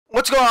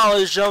What's going on,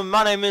 ladies and gentlemen?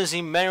 My name is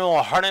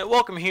Emmanuel Harnett.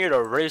 Welcome here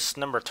to race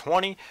number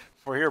 20.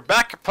 We're here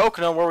back at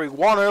Pocono where we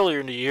won earlier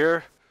in the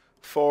year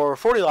for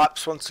 40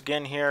 laps once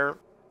again here.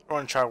 We're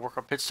going to try to work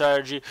our pit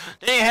strategy.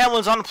 Denny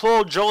Hamlin's on the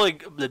pole, Joey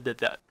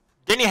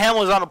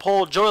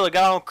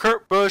Logano,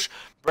 Kurt Busch,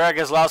 Brad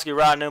Keselowski,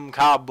 Ryan Newman,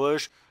 Kyle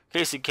Busch,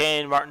 Casey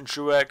Kane, Martin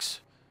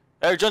Truex,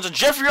 Eric Jones, and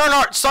Jeffrey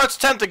Earnhardt starts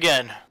 10th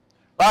again.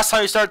 Last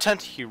time he started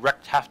 10th, he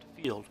wrecked half the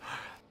field.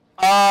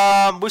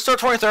 We start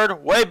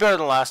 23rd, way better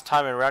than last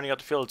time, and rounding out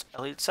the field, it's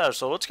Elliott Sadler.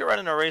 So let's get right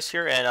into our race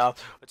here, and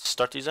let's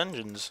start these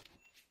engines.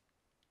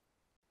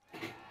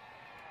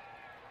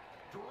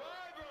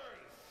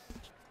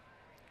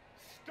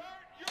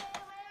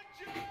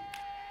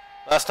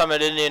 Last time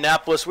at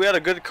Indianapolis, we had a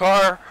good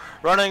car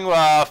running,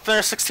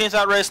 finished 16th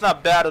that race,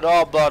 not bad at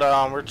all, but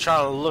we're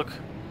trying to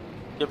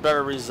get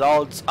better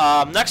results.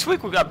 Next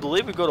week, I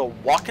believe we go to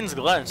Watkins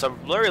Glen, so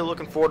I'm really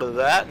looking forward to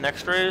that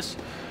next race.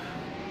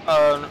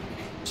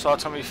 So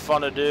it's going to be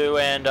fun to do,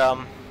 and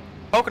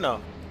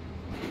Pocono.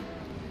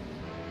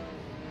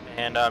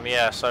 And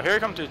yeah, so here we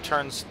come to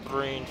turns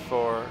 3 and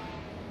 4.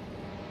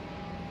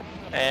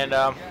 And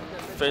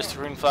face the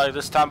green flag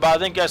this time. But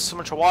thank you guys so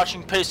much for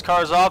watching. Pace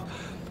cars off.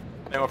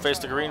 And we'll face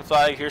the green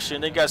flag here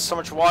soon. Thank you guys so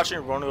much for watching.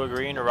 We're going to a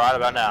green right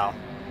about now.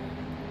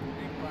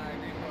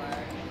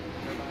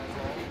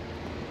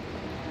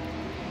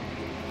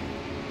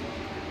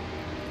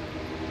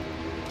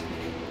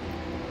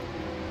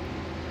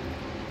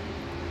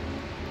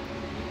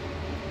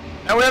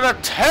 And we have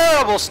a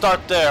terrible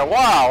start there.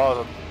 Wow, that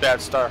was a bad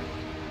start.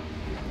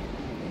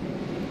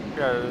 We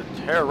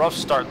got a rough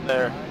start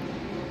there.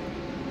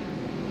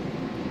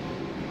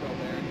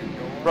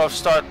 Rough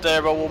start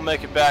there, but we'll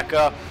make it back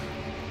up.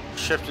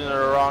 Shifting to the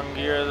wrong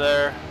gear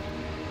there.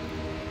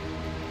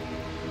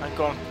 I'm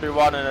going pretty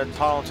wide in a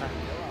tunnel turn.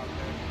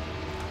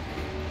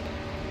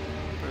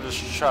 We're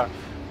just trying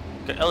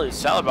to get Elliott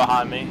Sadler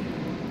behind me.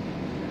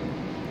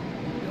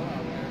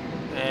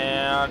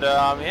 And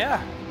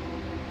yeah.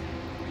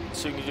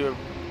 So we can do.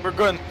 We're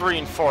going 3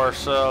 and 4,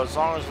 so as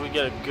long as we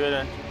get a good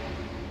end.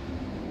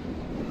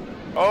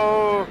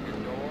 Oh,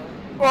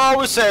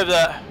 we saved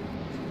that.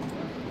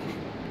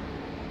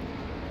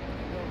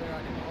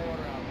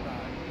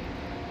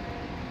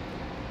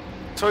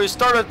 So we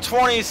started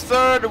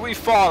 23rd, and we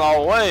fallen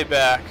all the way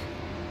back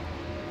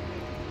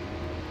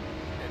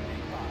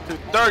to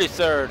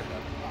 33rd.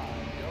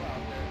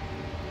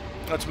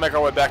 Let's make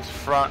our way back to the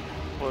front.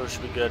 Well, it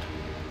should be good.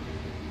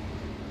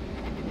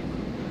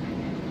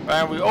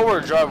 And we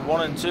overdrive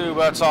 1 and 2, but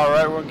that's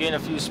alright. We're gaining a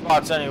few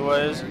spots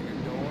anyways.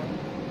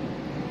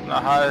 On the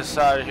highest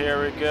side,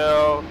 here we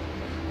go.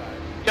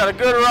 Got a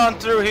good run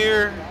through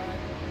here.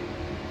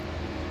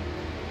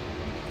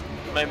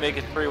 May make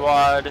it pretty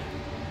wide.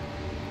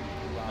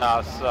 No,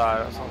 it's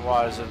not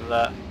wide than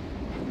that.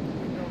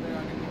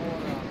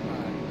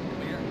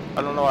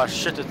 I don't know why I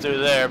shifted through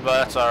there,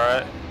 but that's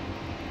alright.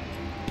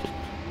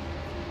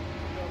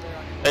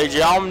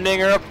 AJ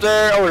Allmendinger up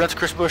there. Oh, that's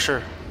Chris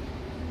Buescher.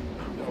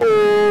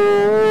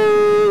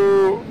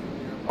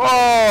 Oh,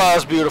 that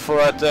was beautiful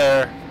right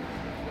there.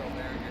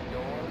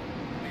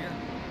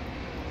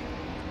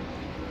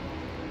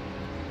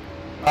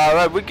 All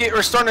right,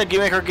 we're starting to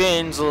make our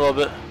gains a little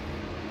bit.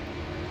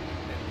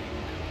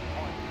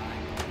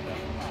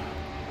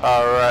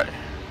 All right.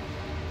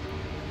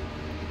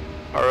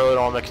 I really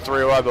don't want to make it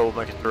 3 wide, but we'll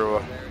make it 3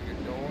 wide.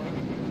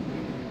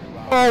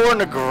 Oh, we're in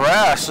the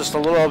grass just a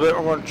little bit.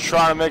 We're going to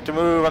try to make the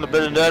move on the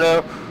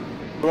Benedetto.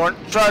 We won't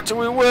try to,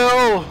 we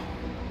will.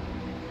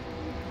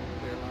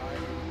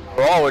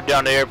 We're all the way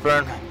down the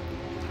apron.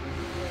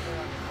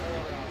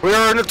 We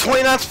are in the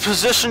 29th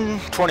position,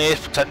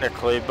 28th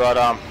technically, but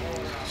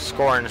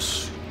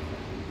scoring's.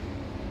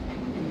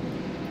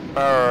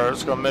 Alright,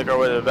 let's go make our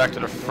way back to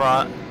the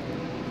front.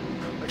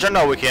 Which I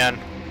know we can.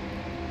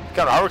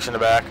 Got Harvick's in the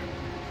back.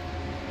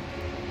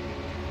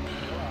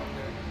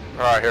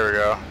 Alright, here we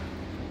go.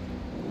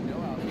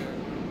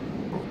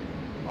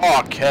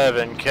 Oh,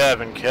 Kevin.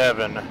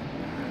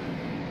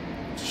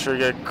 Sure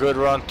get a good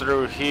run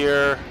through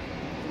here.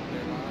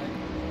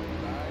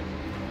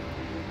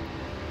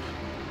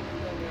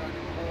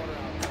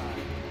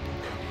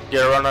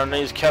 Get a run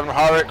underneath Kevin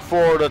Harvick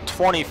for the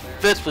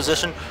 25th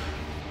position.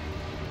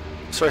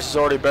 This race is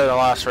already better than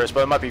last race,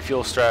 but it might be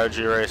fuel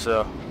strategy race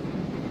though.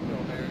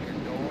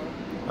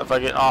 If I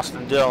get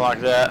Austin Dillon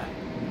like that,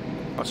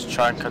 let's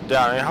try and cut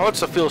down. What's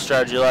the fuel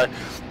strategy like?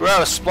 We're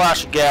out of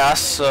splash of gas,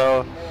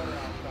 so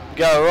we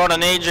gotta run an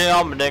AJ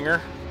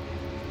Allmendinger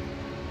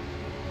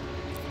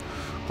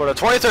for the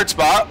 23rd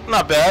spot.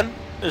 Not bad.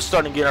 Just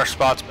starting to get our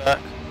spots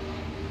back.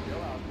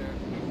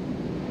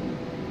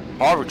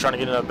 Harvick trying to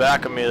get in the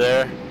back of me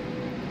there.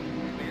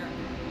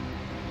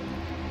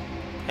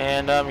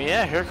 And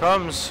yeah, here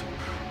comes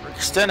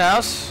Rick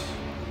Stenhouse.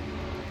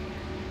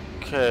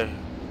 Okay.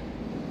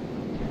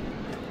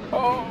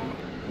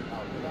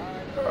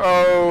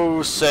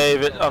 Oh,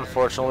 save it.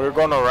 Unfortunately, we were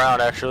going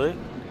around actually.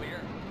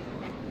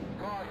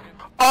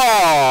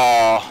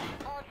 Oh!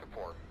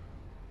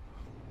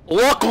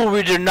 Luckily,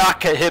 we did not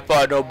get hit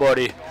by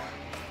nobody.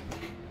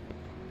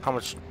 How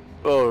much?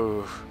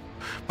 Oh.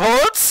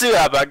 see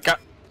that, but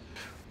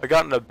I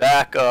got in the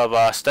back of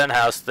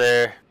Stenhouse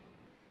there.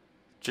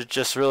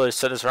 Just really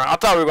set us around. I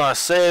thought we were gonna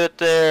save it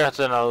there,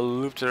 then I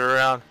looped it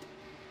around.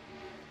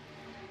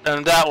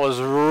 And that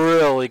was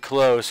really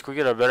close. Can we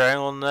get a better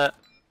angle than that?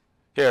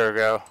 Here we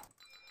go.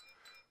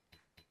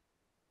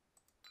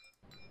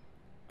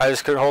 I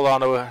just couldn't hold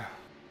on to it.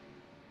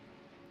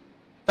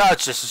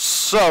 That's just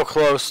so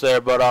close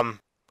there, but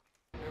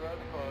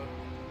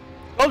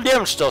no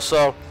damage still,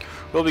 so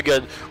we'll be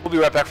good. We'll be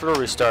right back for the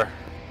restart.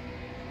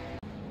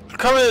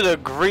 Coming to the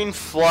green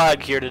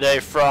flag here today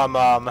from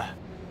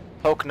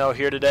Pocono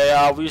here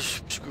today. We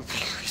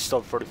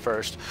still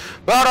 41st,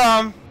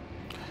 but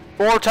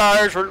 4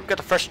 tires. We've got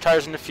the fresh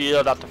tires in the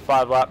field after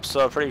 5 laps,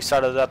 so pretty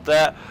excited about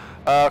that.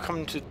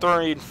 Coming to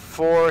 3 and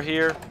 4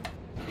 here.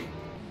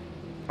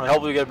 I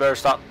hope we get a better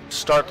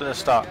start than a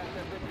stop.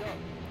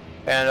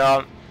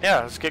 And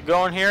yeah, let's get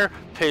going here.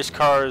 Pace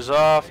car is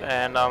off,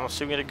 and let's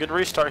see if we get a good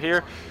restart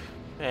here.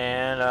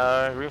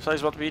 And green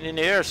flag's about to be in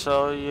the air,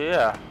 so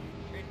yeah.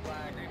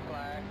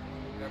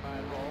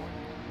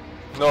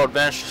 No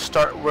advantage to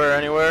start where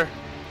anywhere.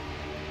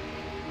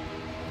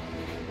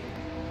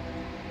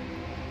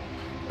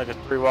 Like a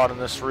 3 watt in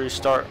this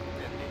restart.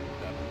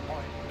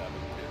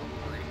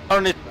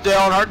 Underneath Dale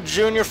Earnhardt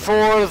Jr.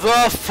 for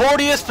the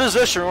 40th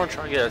position. We're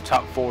trying to get a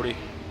top 40.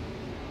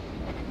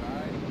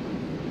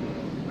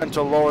 And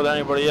to lower than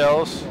anybody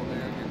else.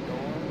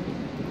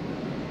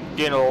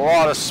 Getting a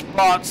lot of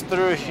spots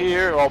through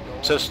here. Well,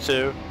 just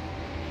 2.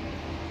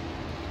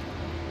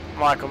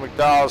 Michael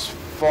McDowell's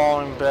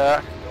falling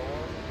back.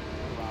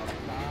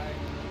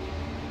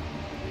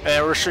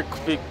 And we should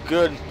be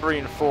good in 3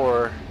 and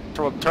 4.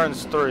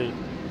 Turns 3.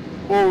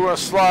 Oh, we're gonna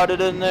slide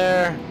it in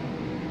there.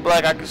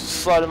 Like I can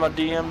slide in my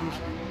DMs.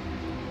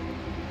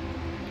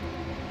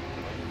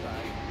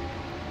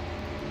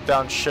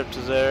 Downshift to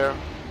there.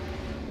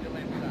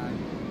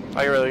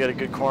 I can really get a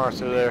good corner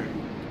through there.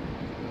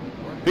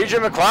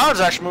 BJ McLeod's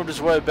actually moved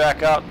his way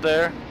back out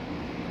there.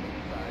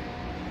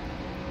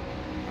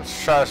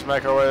 Let's try to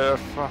make our way there.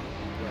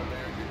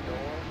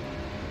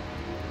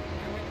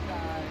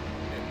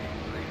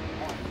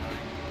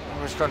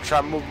 I'm just gonna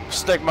try to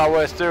stake my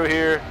way through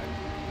here.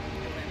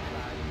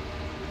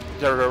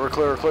 There we go, we're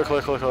clear, clear,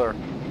 clear, clear, clear.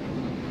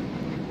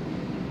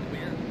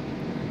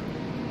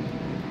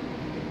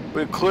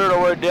 We cleared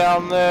our way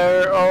down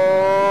there.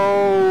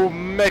 Oh,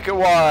 make it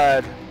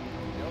wide.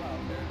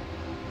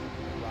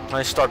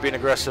 Let's start being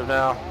aggressive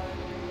now.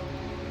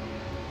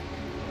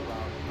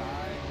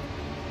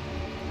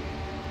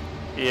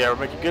 Yeah, we're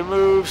making good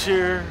moves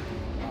here.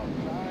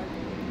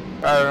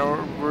 I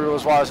don't know, we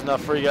was wise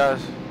enough for you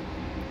guys.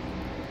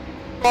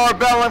 We're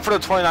battling for the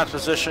 29th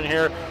position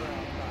here.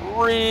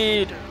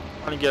 Reed.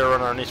 I'm gonna get a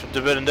run underneath with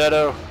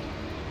DiBenedetto.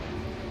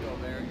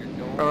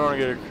 I want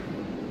to get a...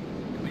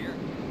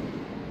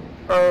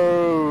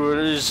 Oh,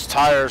 these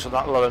tires are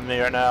not loving me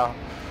right now.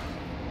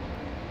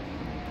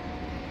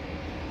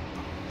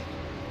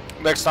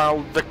 Next on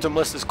our victim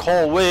list is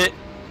Cole Witt.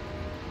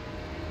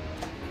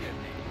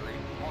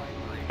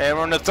 And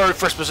we're in the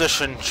 31st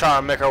position,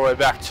 trying to make our way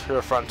back to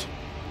the front.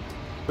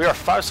 We are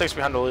 5-6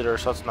 behind the leader,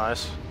 so that's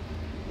nice.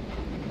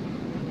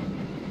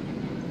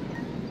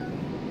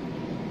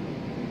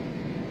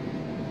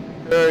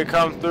 There we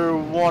come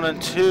through 1 and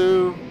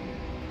 2.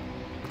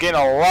 Getting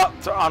a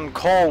lot on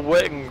Cole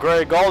Witt and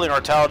Greg Golding,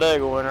 our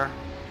Talladega winner.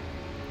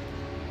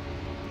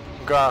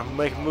 I'm gonna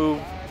make a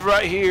move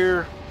right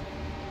here.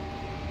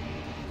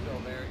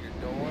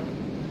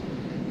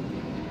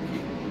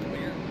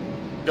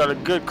 Got a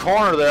good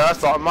corner there, I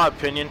thought, in my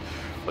opinion.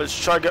 Let's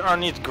try to get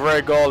underneath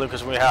Greg Golding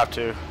because we have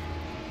to.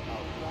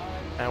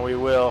 And we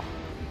will.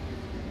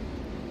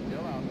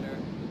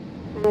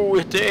 Ooh, we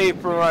hit the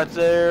apron right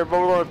there, but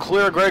we're going to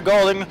clear Greg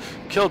Golding.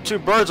 Killed 2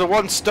 birds with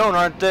 1 stone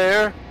right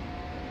there.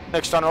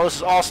 Next on our list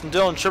is Austin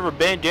Dillon, Trevor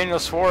Bain, Daniel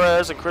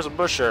Suarez, and Chris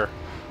Buescher.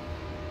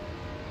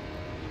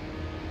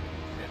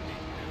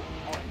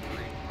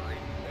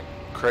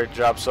 Great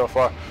job so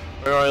far.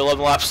 We're only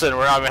 11 laps in.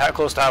 We're not even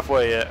close to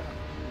halfway yet.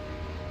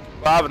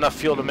 But I have enough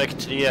fuel to make it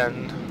to the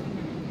end.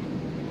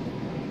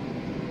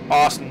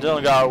 Austin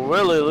Dillon got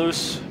really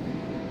loose.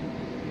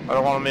 I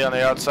don't want to be on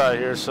the outside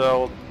here,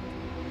 so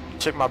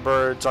check my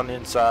birds on the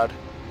inside.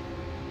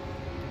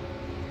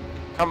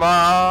 Come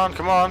on,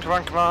 come on, come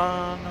on, come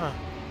on.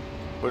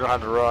 We don't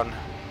have to run.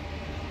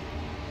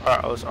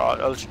 Alright,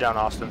 I'll let you down,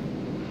 Austin.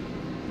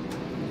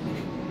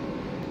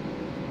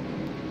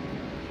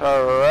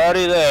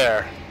 Alrighty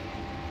there.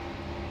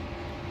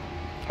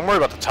 I'm worried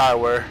about the tire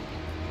wear.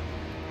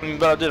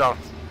 But I did on.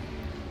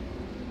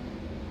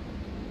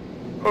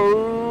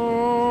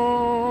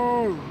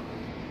 Oh.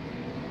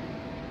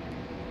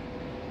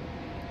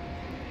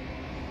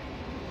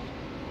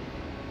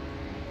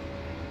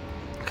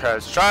 Okay,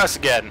 let's try this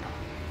again.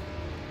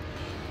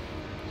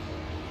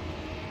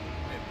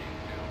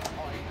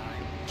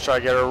 Try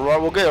to get a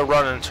run. We'll get a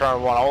run in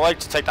turn 1. I would like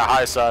to take the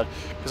high side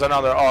because I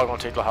know they're all going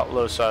to take the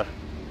low side.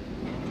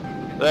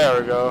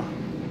 There we go.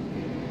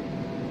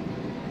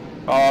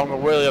 Oh, I'm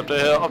going really up the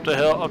hill, up the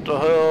hill, up the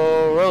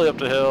hill, really up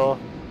the hill.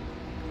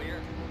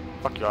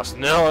 Fuck you, Austin.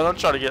 No, don't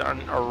try to get a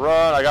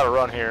run. I got to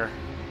run here.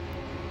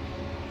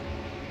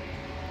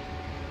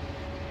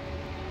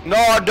 No,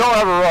 I don't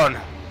have a run.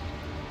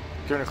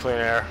 Give me clean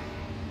air.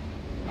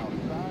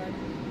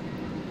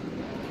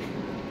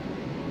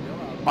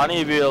 I need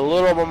to be a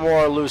little bit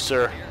more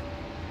looser.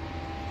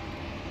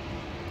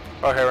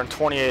 Okay, we're in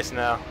 28th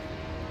now.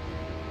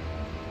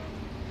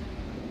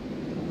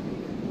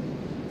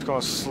 It's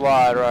going to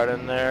slide right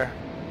in there.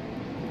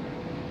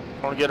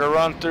 Want to get a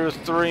run through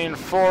 3 and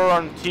 4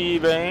 on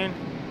T-Bane.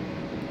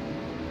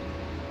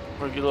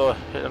 We'll get a little,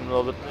 hit him a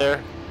little bit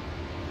there.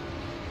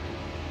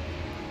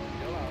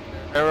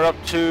 And we're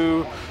up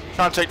to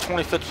trying to take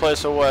 25th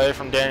place away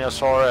from Daniel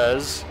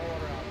Suarez.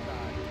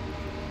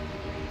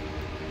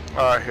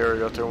 Alright, here we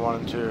go through 1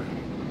 and 2.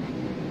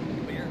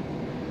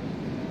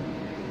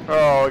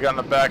 Oh, we got in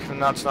the back,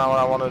 and that's not what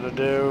I wanted to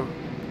do.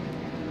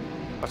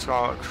 That's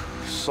going to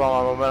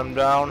slow my momentum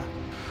down.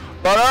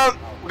 But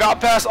we got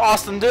past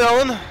Austin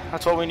Dillon.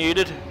 That's what we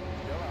needed.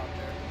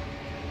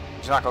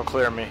 He's not going to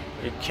clear me.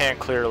 You can't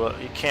clear.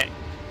 You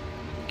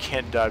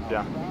can't dive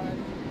down.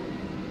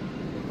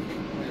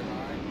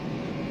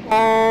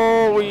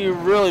 Oh, we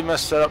really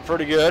messed that up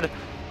pretty good.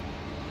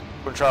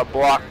 We're going to try to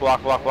block.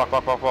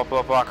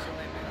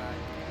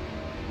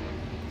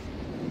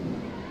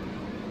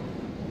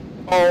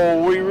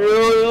 Oh, we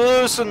really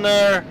loosened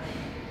there.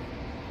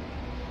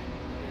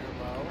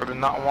 I did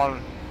not want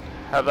to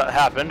have that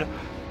happen.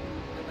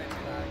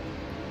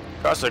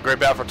 That's a great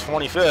battle for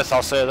 25th,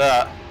 I'll say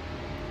that.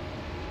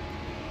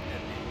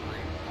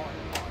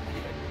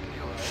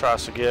 Try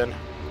this again.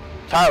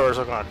 Tyler's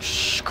looking like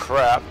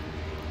crap.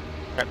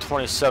 Got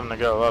 27 to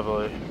go,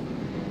 lovely.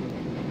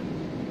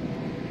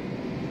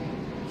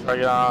 Try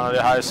to get on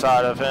the high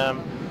side of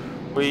him.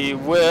 We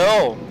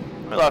will. How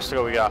many laps to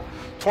go we got?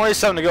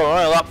 27 to go. We're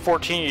only lap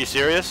 14. Are you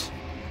serious?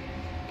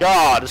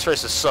 God, this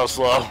race is so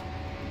slow.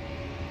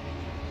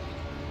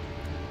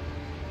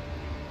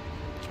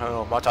 I don't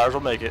know. My tires will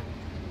make it.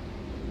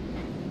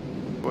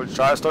 We'll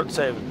try to start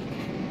saving.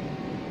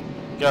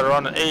 Got to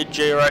run an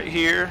AJ right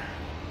here.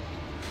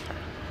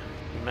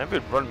 Maybe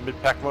we'd run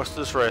mid-pack most of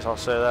this race. I'll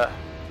say that.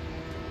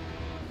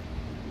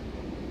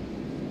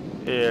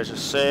 Yeah,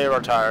 just save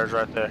our tires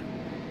right there.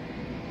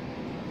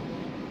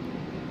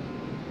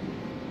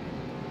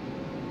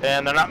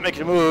 And they're not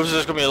making moves.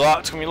 There's gonna be a lot.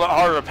 It's gonna be a lot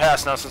harder to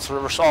pass now since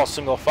we're all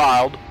single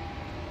filed.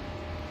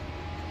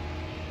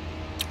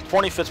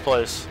 25th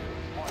place.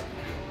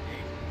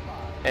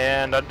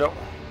 And I don't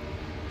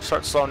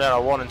start slowing down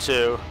at 1 and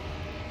 2.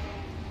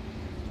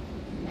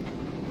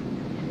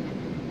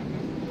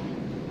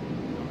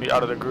 Be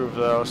out of the groove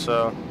though,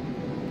 so.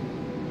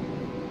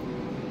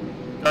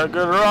 Got a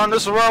good run.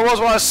 This is where I was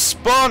when I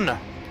spun. A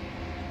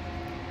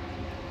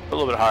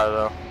little bit higher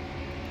though.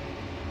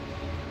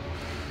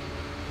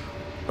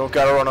 Don't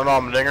gotta run an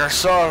Almendinger,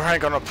 so I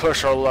ain't gonna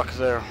push our luck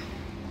there.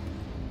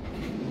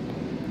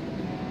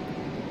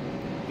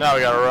 Now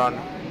we gotta run.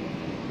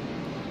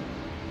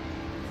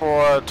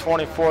 For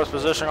 24th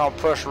position, I'll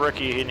push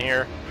Ricky in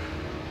here.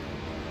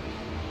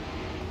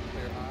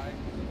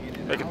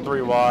 Make it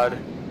 3 wide.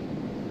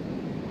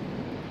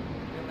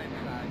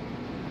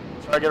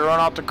 Try to get a run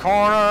out the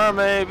corner,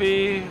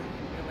 maybe.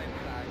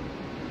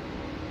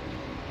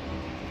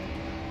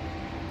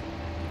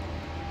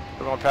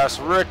 We're going to pass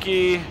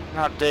Ricky,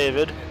 not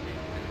David.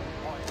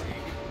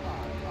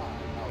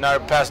 Now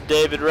we're past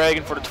David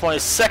Ragan for the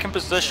 22nd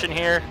position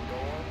here.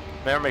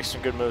 Man, we're making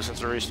some good moves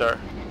since the restart.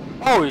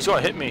 Oh, he's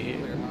going to hit me.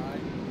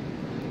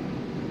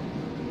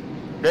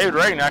 David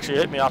Ragan actually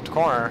hit me off the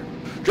corner.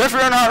 Jeffrey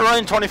Earnhardt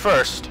running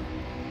 21st.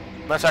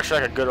 That's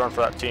actually like a good run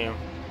for that team.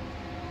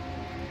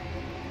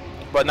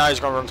 But now he's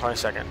going to run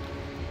 22nd.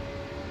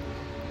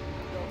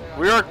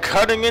 We are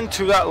cutting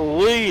into that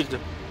lead.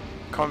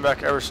 Coming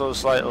back ever so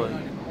slightly.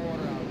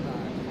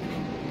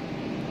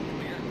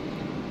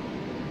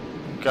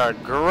 Got a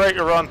great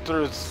run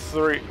through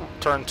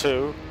turn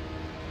 2.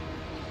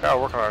 Gotta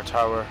work on our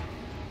tower.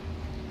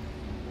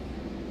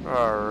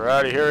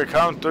 Alrighty, here we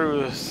come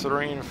through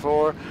 3 and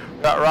 4.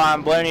 Got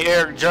Ryan Blaney,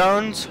 Eric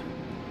Jones.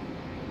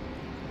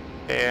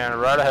 And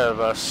right ahead of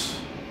us.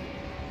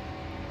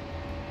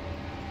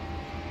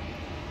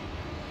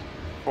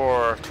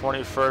 For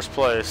 21st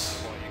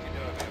place.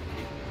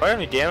 Do I have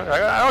any damage?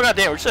 I don't got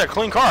damage. Just a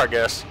clean car, I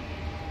guess.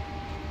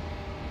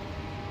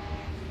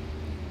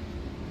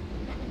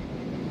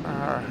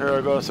 Here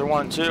we go through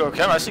 1 and 2.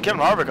 Okay, I see Kevin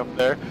Harvick up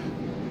there.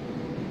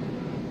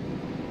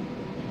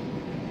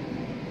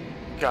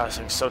 God, this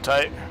thing's so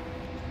tight.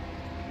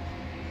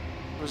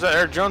 Was that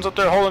Eric Jones up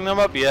there holding them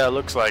up? Yeah, it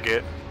looks like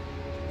it.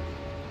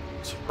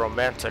 It's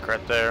romantic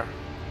right there.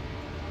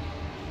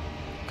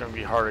 Gonna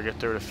be hard to get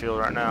through the field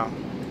right now.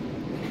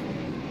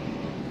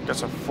 Got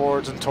some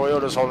Fords and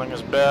Toyotas holding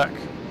us back.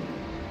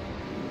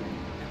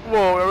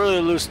 Whoa, we're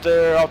really loose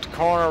there off the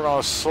corner. We're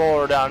gonna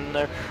slow her down in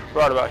there.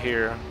 Right about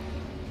here.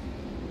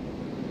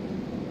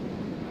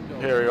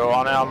 Here we go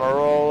on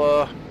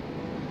Almirola.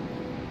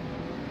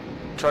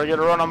 Try to get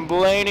a run on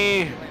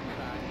Blaney.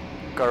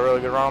 Got a really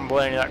good run on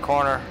Blaney that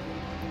corner.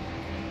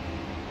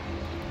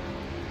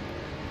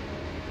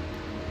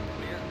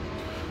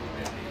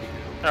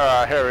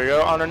 Alright, here we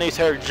go. Underneath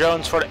Eric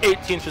Jones for the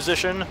 18th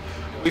position.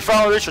 We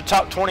finally reached the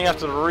top 20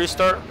 after the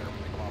restart.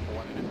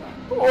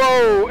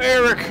 Whoa,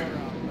 Eric!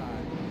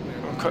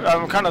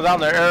 I'm kind of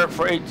down there, Eric,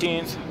 for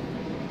 18th.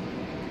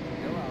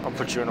 I'll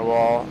put you in the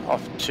wall,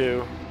 off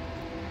 2.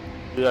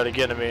 Do that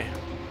again to me.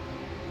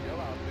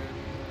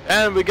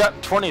 And we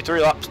got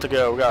 23 laps to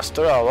go. We got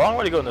still a long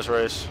way to go in this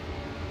race.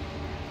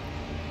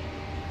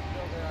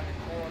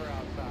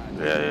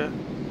 Yeah.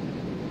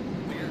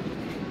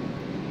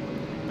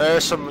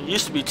 There's some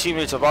used to be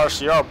teammates of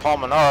RCR, Paul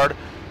Menard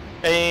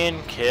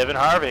and Kevin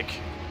Harvick.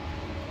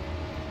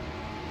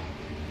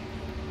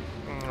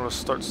 We'll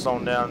start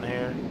slowing down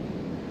here.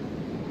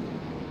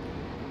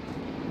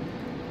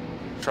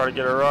 Try to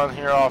get a run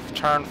here off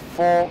turn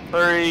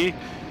 3.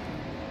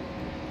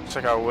 Looks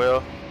like I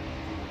will.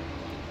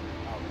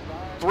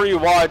 3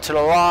 wide to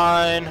the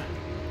line.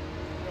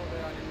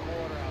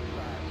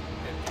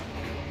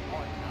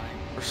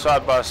 We're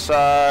side by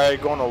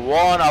side, going to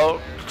 1.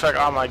 Looks like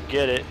I might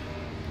get it.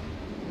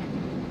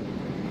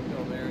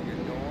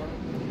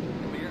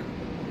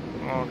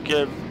 I'll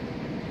give.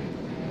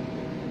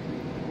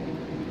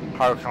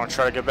 Harvick's gonna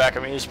try to get back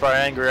at me. He's probably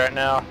angry right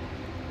now.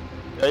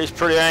 Yeah, he's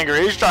pretty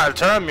angry. He's trying to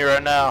turn me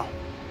right now.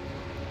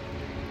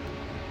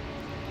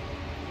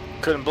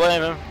 Couldn't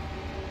blame him.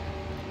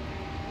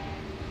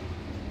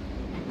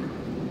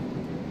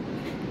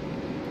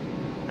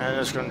 And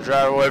just gonna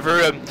drive away for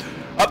him.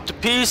 Up to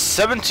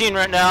P17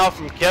 right now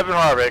from Kevin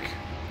Harvick.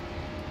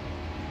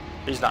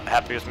 He's not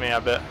happy with me, I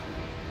bet.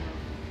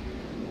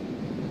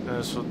 And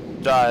this will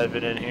dive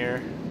it in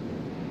here.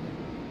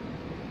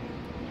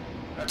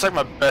 That's like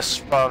my best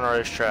spot on the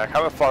racetrack.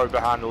 How far are we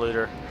behind the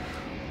leader?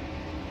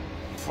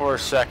 For a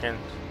second.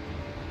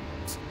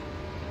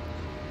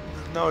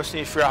 No, I just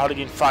need to figure out how to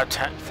gain 4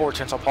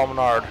 tenths on Paul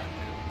Menard.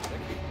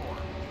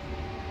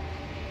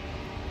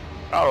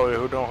 I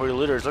don't know who the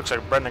leader is. Looks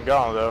like Brendan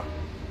Gaughan though.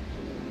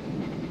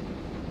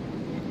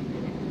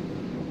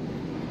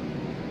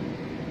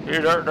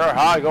 Here they're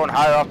high, going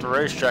higher off the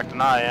racetrack than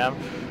I am.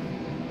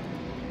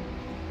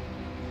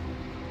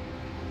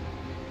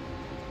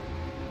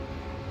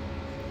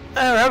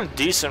 We're having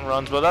decent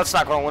runs, but that's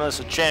not going to win us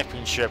a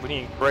championship. We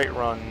need great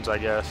runs, I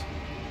guess.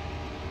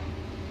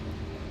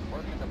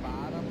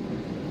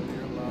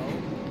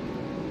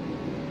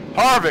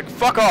 Harvick,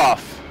 fuck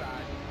off!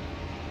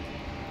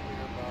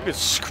 You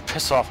could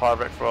piss off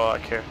Harvick for all I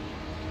care.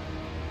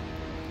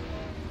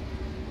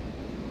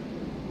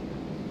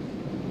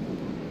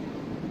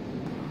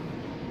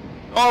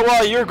 Oh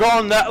well, you're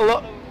going that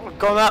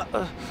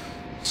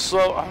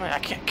slow. I mean, I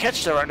can't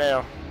catch that right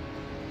now.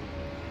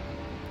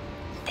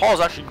 Paul's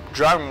actually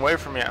driving away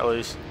from me at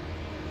least.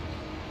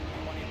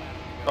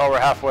 Oh, we're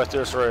halfway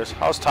through this race.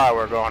 How's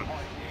Tyler going?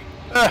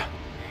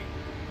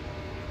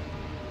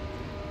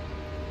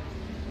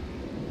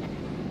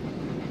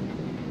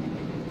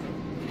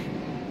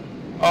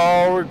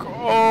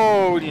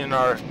 Oh, we need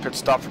another pit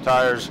stop for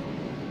tires.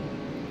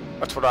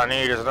 That's what I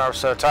need, is another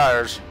set of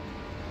tires.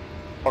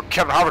 Or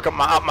Kevin Harvick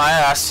up my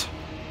ass.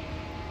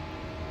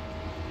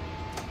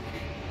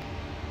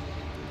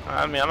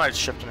 I mean, I might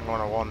shift and going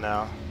to 1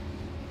 now.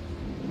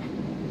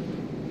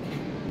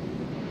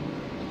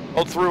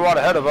 Oh, 3 wide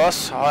ahead of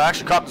us. I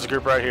actually caught this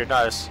group right here.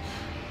 Nice.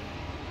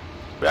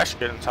 We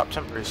actually get in the top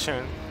 10 pretty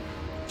soon.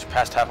 Just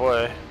passed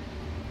halfway.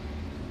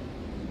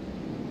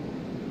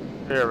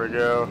 Here we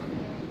go.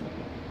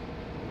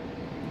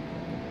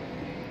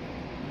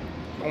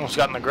 Almost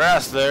got in the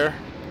grass there.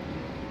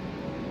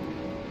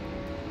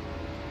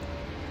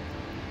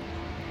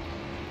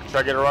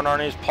 Try to get a run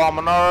underneath Paul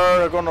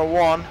Menard. They're going to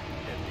 1.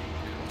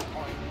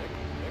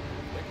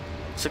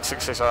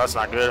 666. Oh, that's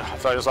not good. I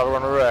thought I just let her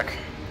run a wreck.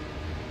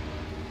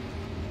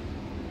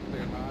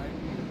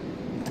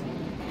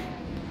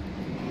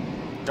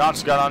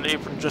 Johnson got on the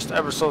apron just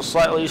ever so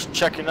slightly. He's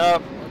checking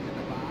up.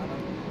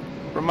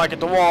 We might get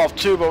the wall off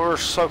too, but we're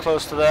so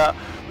close to that.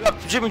 We got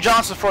Jimmy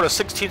Johnson for the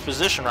 16th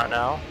position right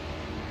now.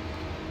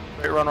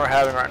 Great run we're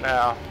having right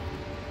now.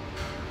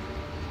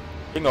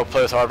 You can go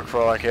play with Harvick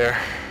for all I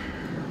care.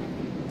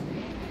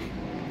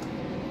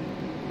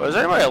 But is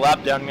anybody a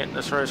lap down getting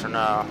this race or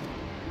no?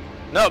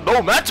 No,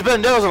 Matt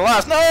Bendel's in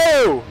last.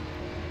 No!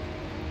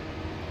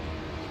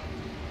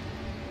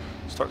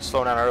 Start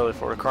slowing down early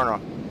for the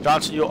Colonel.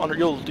 Johnson,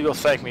 you'll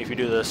thank me if you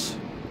do this.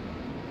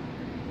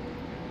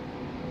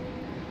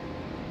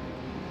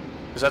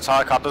 Because that's how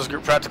I caught this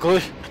group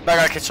practically. Now I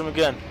gotta catch him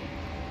again.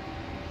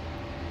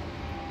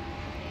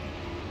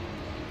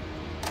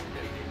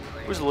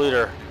 Who's the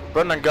leader?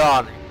 Brendan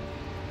Gaughan.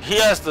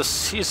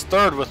 He's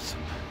third with.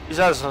 He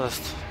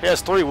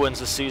has 3 wins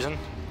this season.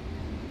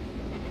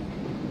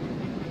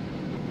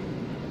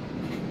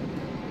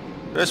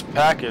 This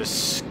pack is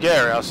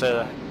scary, I'll say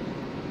that.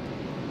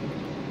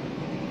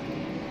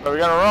 But we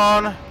gotta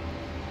run.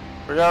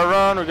 We gotta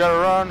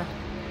run.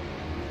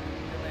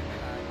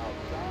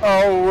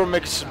 Oh, we're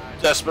making some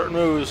desperate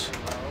moves.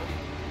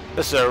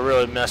 This is a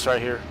really mess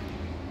right here.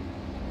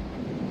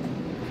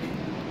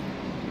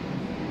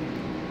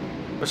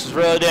 This is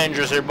really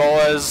dangerous here,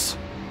 boys.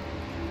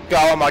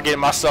 God, what am I getting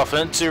myself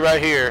into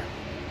right here?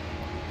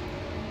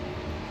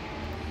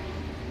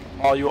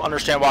 Oh, you'll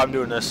understand why I'm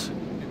doing this.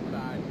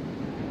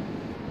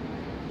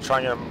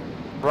 Trying to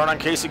run on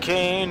Casey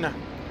Kane.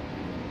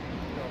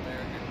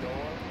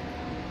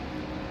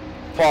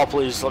 Paul,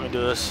 please let me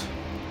do this.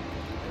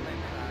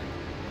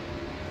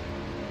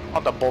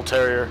 On the Bull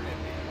Terrier.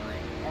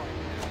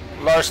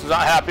 Larson's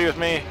not happy with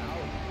me.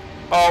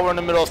 Oh, we're in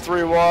the middle of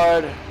 3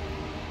 wide.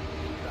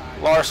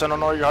 Larson, I don't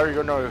know how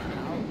you're going to.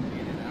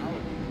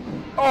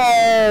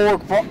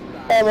 Oh, we're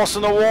almost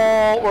in the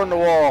wall. We're in the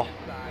wall.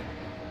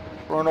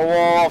 We're in the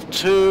wall off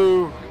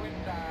 2.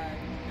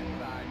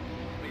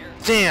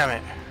 Damn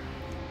it.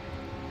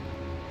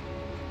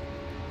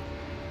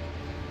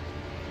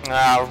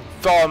 Ah,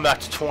 falling back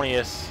to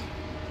 20th.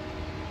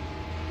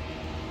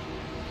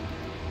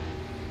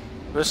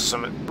 This is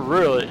some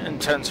really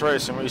intense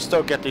racing. We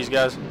still get these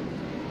guys.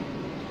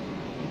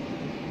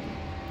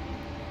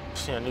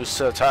 See a new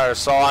set of tires.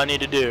 That's all I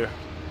need to do.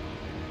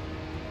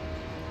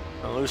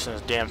 I'll loosen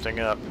this damn thing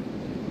up.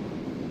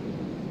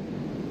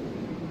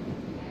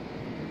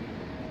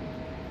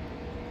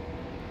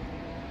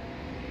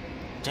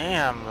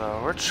 Damn,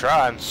 though, we're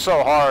trying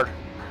so hard.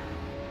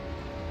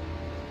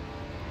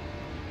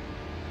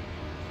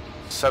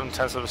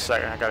 7/10 of a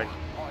second. I gotta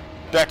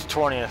back to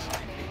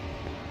 20th.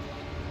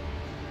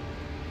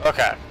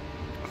 Okay,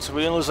 so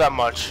we didn't lose that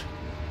much.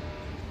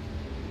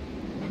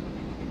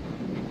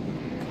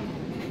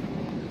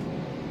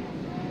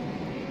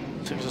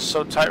 Things are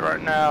so tight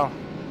right now.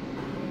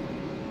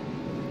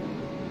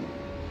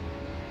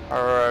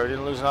 Alright, we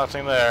didn't lose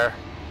nothing there.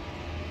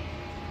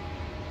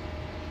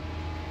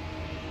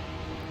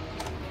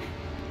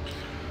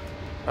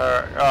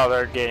 Alright, oh,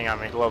 they're gaining on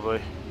me.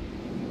 Lovely.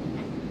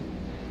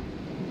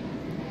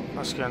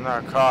 Let's get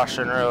another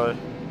caution, really.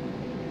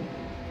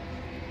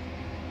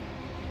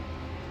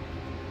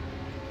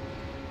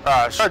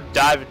 Alright, start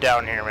diving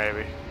down here,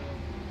 maybe.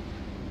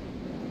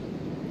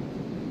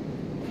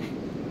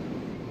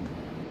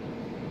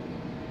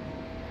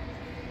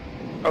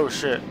 Oh,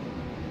 shit.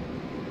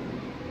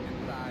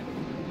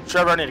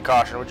 Trevor, I need a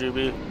caution. Would you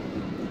be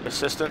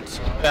assistance?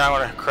 Yeah, I'm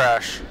gonna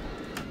crash.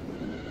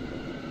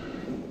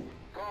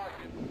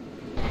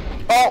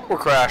 Oh, we're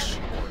crashed.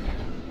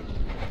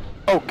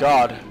 Oh,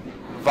 God.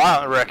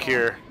 Violent wreck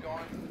here.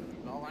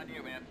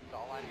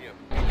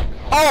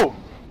 Oh!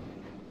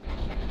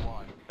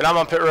 And I'm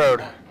on pit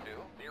road.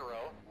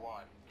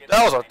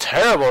 That was a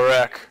terrible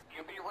wreck.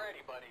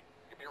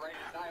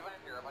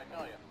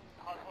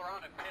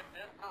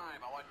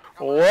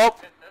 Whoop.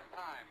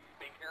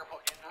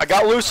 I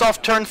got loose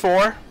off turn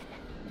 4.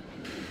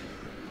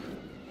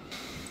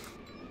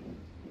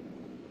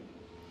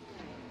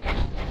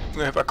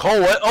 If I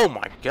call it, oh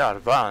my God,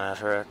 violent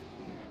ass wreck.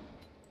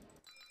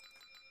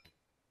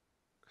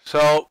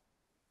 So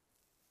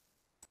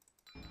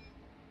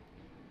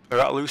I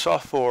got loose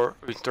off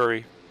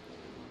 3.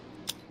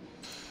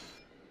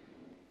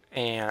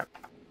 And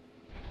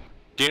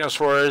Dino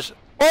Suarez.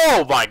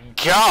 Oh my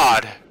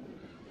God!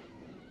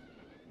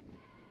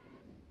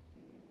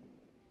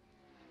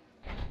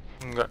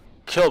 I got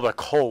killed by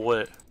Cole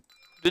Witt.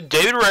 Did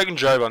David Ragan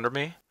drive under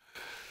me?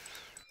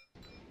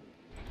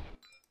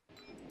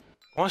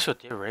 I want to see what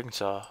David Ragan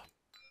saw.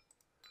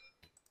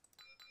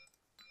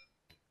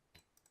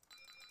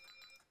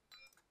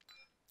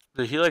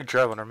 Did he like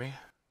drive under me?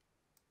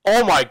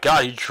 Oh my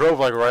God, he drove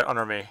like right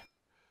under me.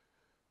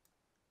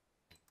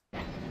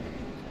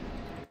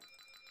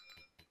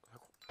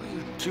 What are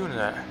you doing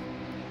that?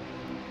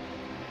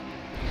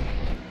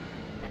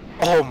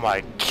 Oh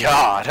my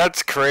God,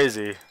 that's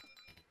crazy.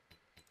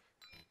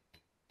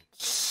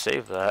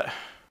 Save that.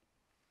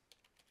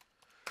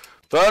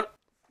 But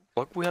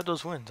look, we have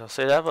those wins. I'll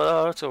say that.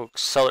 But let's go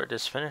accelerate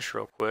this finish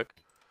real quick.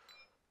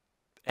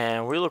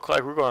 And we look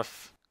like we're gonna.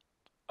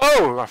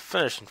 We're gonna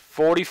finish in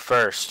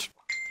 41st.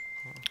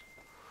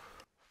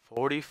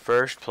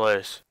 41st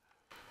place.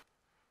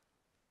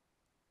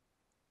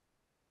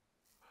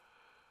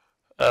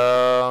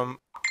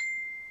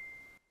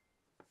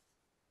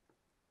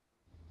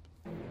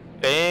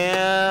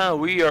 And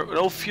we are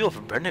no fuel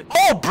for Brendan.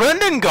 Oh,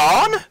 Brendan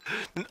gone?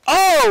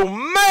 Oh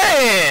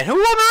man, who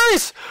won the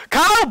race?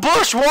 Kyle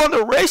Busch won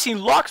the race. He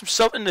locked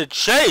himself in the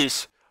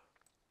chase.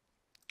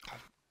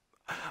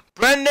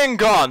 Brendan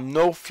gone.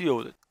 No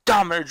fuel. The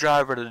dominant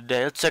driver of the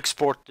day. Let's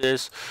export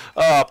this.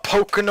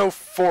 Pocono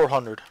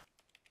 400.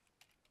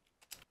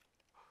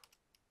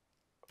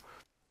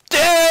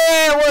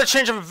 Damn, what a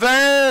change of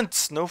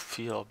events. No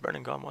fuel.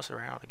 Brendan gone wasn't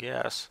around, I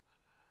guess.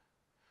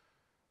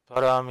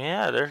 But,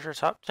 yeah, there's your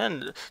top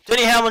 10.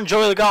 Denny Hamlin,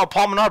 Joey Logano,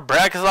 Paul Menard,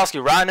 Brad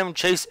Keselowski, Ryan Newman,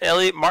 Chase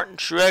Elliott, Martin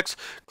Truex,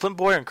 Clint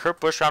Boyer, and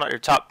Kurt Busch round out your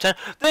top 10.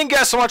 Thank you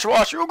guys so much for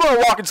watching. We're going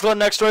to walk into the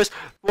next race.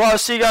 We'll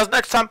see you guys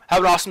next time.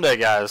 Have an awesome day,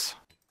 guys.